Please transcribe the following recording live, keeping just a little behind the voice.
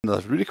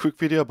Another really quick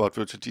video about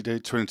VDJ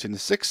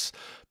 2026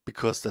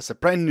 because there's a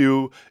brand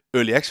new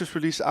early access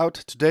release out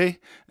today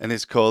and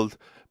it's called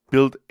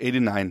Build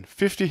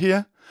 8950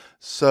 here.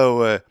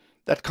 So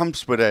that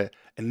comes with a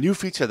new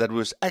feature that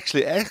was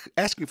actually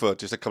asking for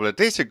just a couple of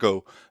days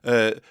ago.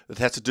 It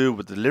has to do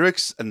with the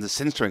lyrics and the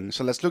censoring.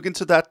 So let's look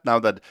into that now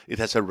that it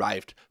has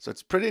arrived. So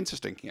it's pretty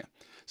interesting here.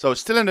 So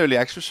it's still an early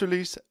access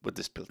release with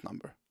this build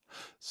number.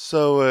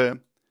 So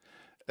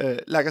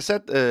like I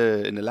said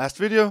in the last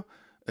video,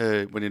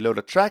 when you load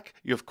a track,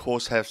 you of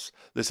course have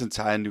this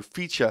entire new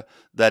feature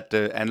that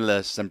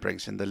analyzes and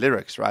brings in the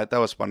lyrics, right? That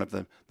was one of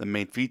the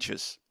main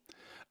features.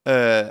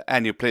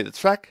 And you play the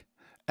track,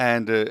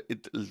 and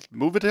it'll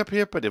move it up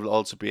here, but it will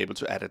also be able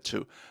to add it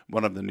to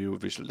one of the new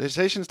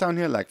visualizations down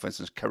here, like for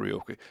instance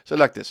karaoke. So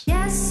like this.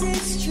 Yes,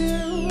 it's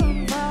true,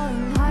 I'm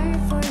falling hard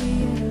for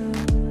you,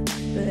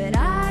 but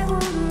I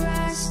won't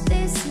rush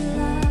this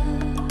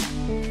love.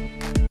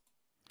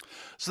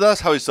 So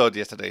that's how we saw it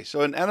yesterday.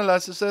 So it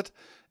analyzes it,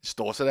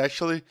 stores it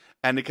actually,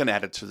 and it can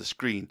add it to the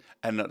screen,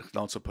 and it can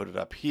also put it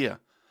up here.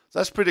 So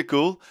that's pretty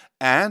cool.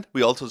 And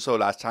we also saw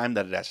last time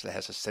that it actually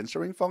has a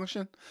censoring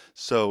function.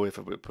 So if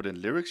we put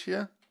in lyrics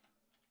here,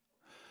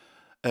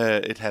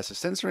 it has a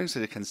censoring, so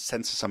it can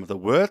censor some of the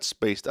words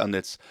based on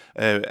its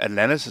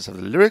analysis of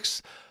the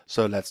lyrics.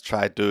 So let's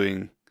try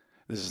doing,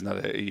 this is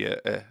not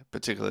a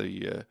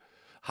particularly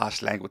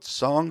harsh language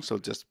song, so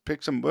just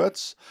pick some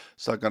words.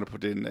 So I'm going to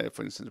put in,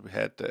 for instance, we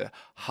had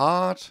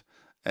heart,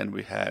 and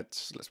we had,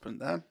 let's put in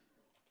that,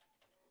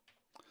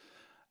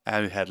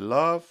 and we had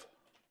love.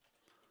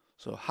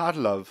 So hard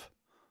love.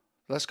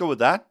 Let's go with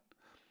that.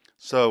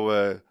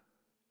 So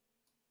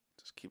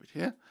just keep it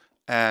here.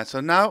 And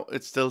so now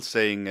it's still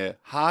saying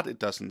hard. It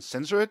doesn't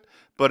censor it.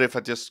 But if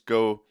I just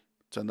go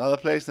to another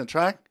place in the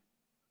track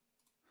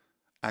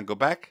and go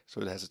back,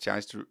 so it has a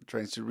chance to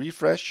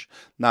refresh,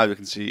 now you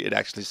can see it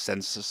actually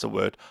censors the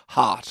word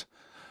hard.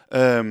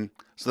 So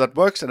that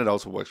works, and it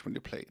also works when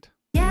you play it.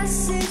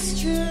 Yes,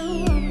 it's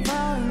true, I'm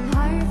falling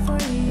hard for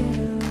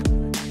you,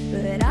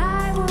 but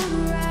I won't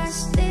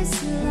rush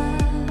this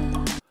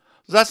love.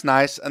 So that's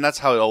nice, and that's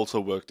how it also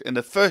worked in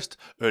the first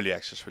early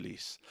access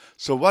release.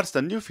 So what's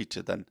the new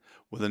feature then?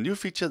 Well, the new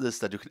feature is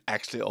that you can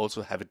actually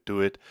also have it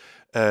do it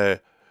to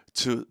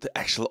the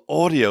actual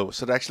audio,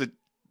 so it actually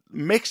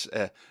makes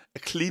a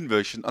clean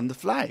version on the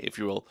fly, if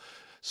you will.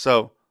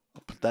 So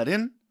I'll put that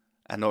in.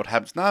 And what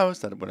happens now is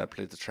that when I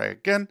play the track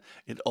again,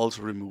 it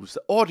also removes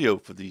the audio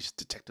for these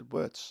detected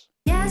words.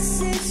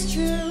 Yes, it's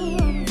true,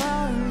 I'm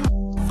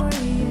falling hard for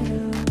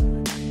you,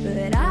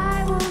 but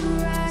I won't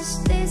rush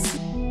this.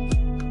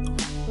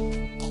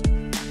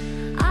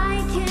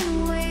 I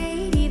can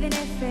wait even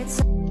if it's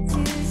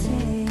to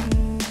take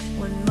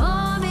one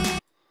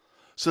moment.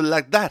 So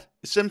like that,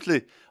 it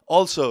simply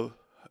also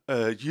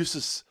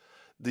uses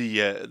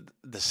the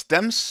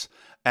stems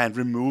and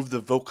remove the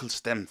vocal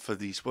stem for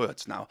these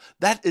words. Now,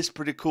 that is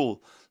pretty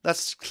cool.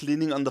 That's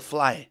cleaning on the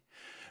fly.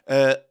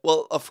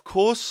 Well, of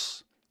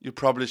course, you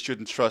probably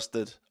shouldn't trust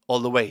it all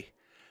the way.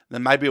 There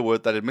might be a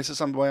word that it misses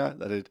somewhere,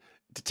 that it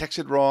detects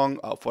it wrong,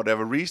 or for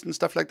whatever reason,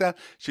 stuff like that.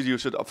 You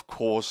should, of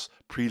course,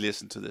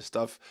 pre-listen to this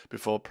stuff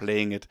before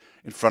playing it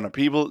in front of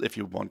people if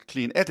you want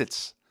clean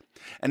edits.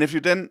 And if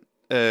you then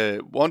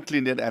want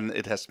clean edit and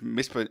it has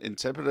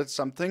misinterpreted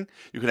something,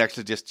 you can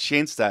actually just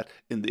change that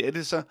in the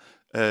editor,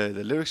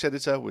 the lyrics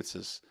editor, which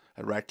is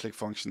a right-click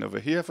function over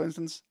here, for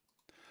instance.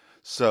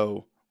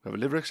 So we have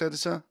a lyrics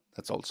editor.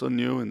 That's also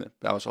new, and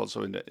that was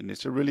also in the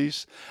initial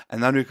release.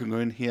 And now you can go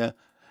in here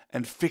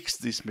and fix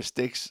these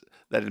mistakes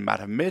that it might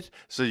have made,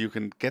 so you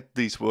can get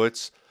these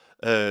words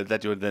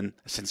that you're then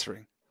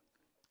censoring.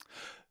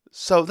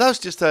 So that was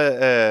just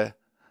a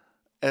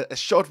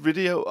short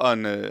video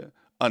on the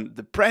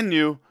brand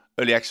new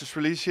early access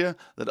release here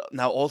that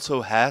now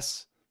also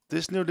has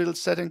this new little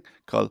setting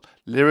called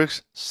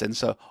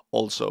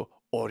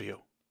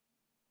lyricsCensorAlsoAudio.